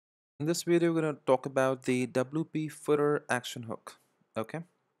In this video, we're going to talk about the WP footer action hook. Okay,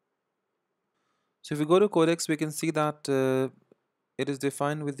 so if we go to Codex, we can see that it is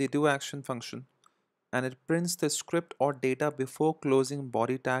defined with the do action function, and it prints the script or data before closing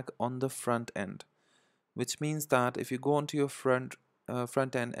body tag on the front end, which means that if you go onto your front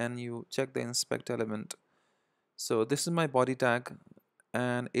end and you check the inspect element, so this is my body tag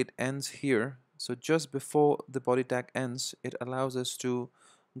and it ends here. So just before the body tag ends, it allows us to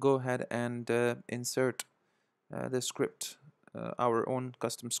go ahead and insert the script, our own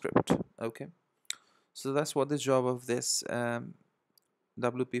custom script. Okay, so that's what the job of this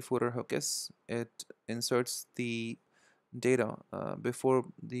WP footer hook is. It inserts the data before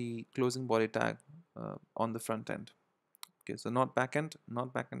the closing body tag on the front end. Okay, so not back end,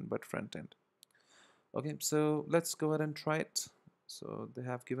 but front end. Okay, so let's go ahead and try it. So they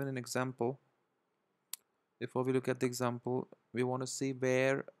have given an example. Before we look at the example, we want to see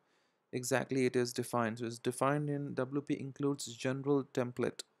where exactly it is defined. So it's defined in WP includes general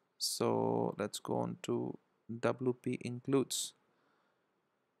template. So let's go on to WP includes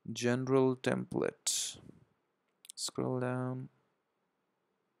general template. Scroll down.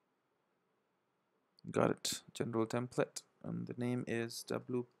 Got it. General template. And the name is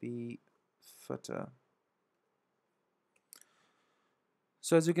WP footer.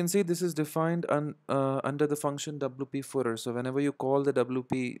 So as you can see, this is defined under the function WP footer. So whenever you call the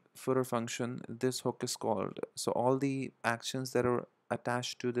WP footer function, this hook is called. So all the actions that are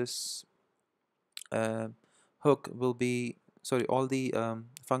attached to this uh, hook will be, sorry, all the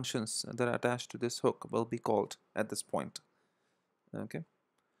functions that are attached to this hook will be called at this point. Okay,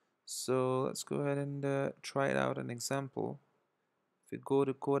 so let's go ahead and try it out an example. If we go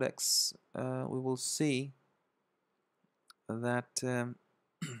to Codex, we will see that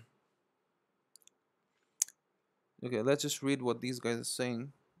okay, let's just read what these guys are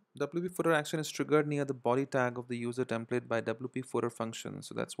saying. WP footer action is triggered near the body tag of the user template by WP footer function.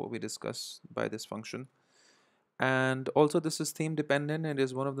 So that's what we discuss by this function. And also this is theme dependent and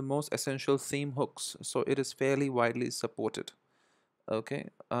is one of the most essential theme hooks, so it is fairly widely supported. Okay,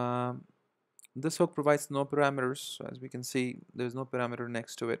 this hook provides no parameters, so as we can see there's no parameter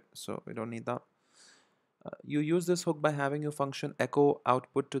next to it, so we don't need that. You use this hook by having your function echo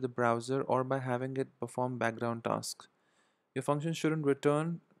output to the browser or by having it perform background tasks. Your function shouldn't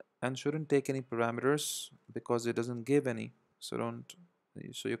return and shouldn't take any parameters because it doesn't give any, so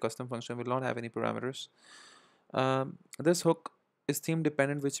your custom function will not have any parameters. This hook is theme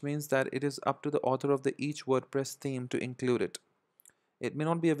dependent, which means that it is up to the author of the each WordPress theme to include it. It may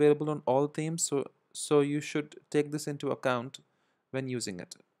not be available on all themes, so you should take this into account when using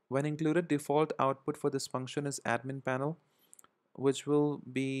it. When included, default output for this function is admin panel, which will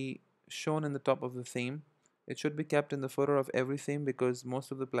be shown in the top of the theme. It should be kept in the footer of every theme because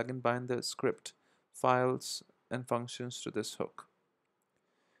most of the plugin bind the script, files, and functions to this hook.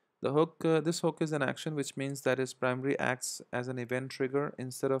 This hook is an action, which means that its primary acts as an event trigger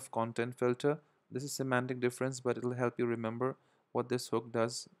instead of content filter. This is semantic difference, but it will help you remember what this hook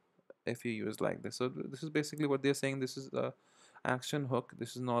does if you use like this. So this is basically what they're saying. This is a action hook.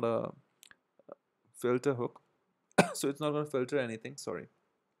 This is not a filter hook. So it's not going to filter anything. Sorry,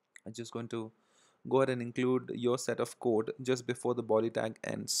 I'm just going to go ahead and include your set of code just before the body tag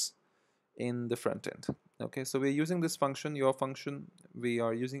ends in the front end. Okay, so we're using this function, your function. We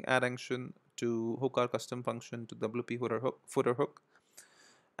are using add action to hook our custom function to WP footer hook,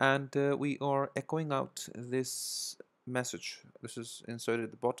 and we are echoing out this message. This is inserted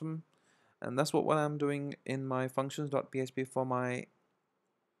at the bottom, and that's what I'm doing in my functions.php for my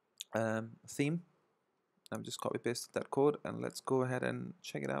theme. I'm just copy pasted that code, and let's go ahead and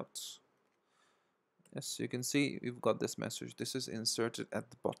check it out. Yes, you can see we've got this message. This is inserted at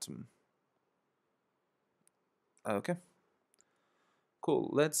the bottom. Okay, cool.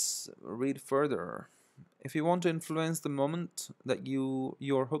 Let's read further. If you want to influence the moment that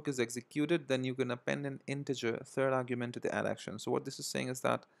your hook is executed, then you can append an integer third argument to the add action. So what this is saying is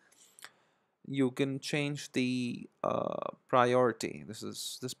that you can change the priority. This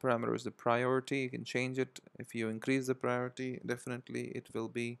parameter is the priority. You can change it. If you increase the priority, definitely it will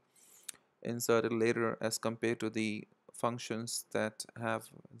be inserted later as compared to the functions that have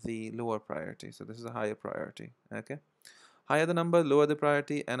the lower priority. So this is a higher priority. Okay, higher the number, lower the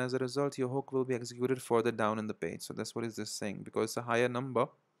priority, and as a result your hook will be executed further down in the page. So that's what is this saying, because a higher number,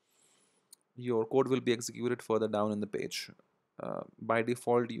 your code will be executed further down in the page. By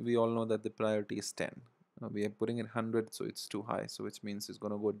default, we all know that the priority is 10. We are putting it 100, so it's too high, so which means it's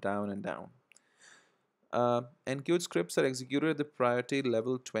going to go down and down. Enqueued scripts are executed at the priority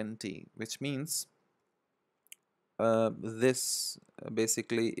level 20, which means this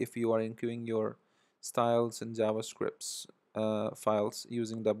basically, if you are enqueuing your styles and JavaScripts files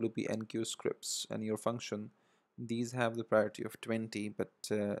using WP enqueue scripts and your function, these have the priority of 20, but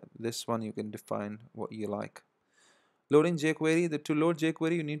this one you can define what you like. Loading jQuery, to load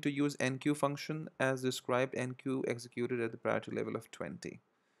jQuery you need to use enqueue function as described, enqueue executed at the priority level of 20.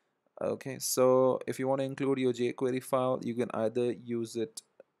 Okay, so if you want to include your jQuery file, you can either use it,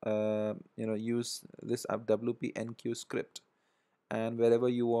 use this WP enqueue script, and wherever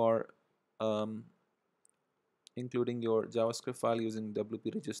you are including your JavaScript file using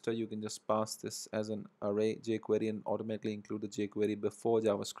WP register, you can just pass this as an array jQuery and automatically include the jQuery before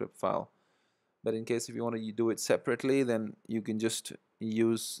JavaScript file. But in case if you want to do it separately, then you can just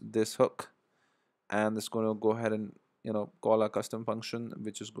use this hook, and it's going to go ahead and call a custom function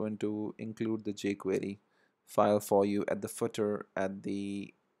which is going to include the jQuery file for you at the footer at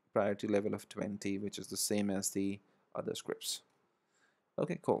the priority level of 20, which is the same as the other scripts.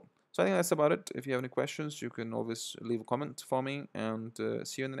 Okay, cool. So I think that's about it. If you have any questions, you can always leave a comment for me, and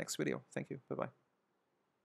see you in the next video. Thank you. Bye-bye.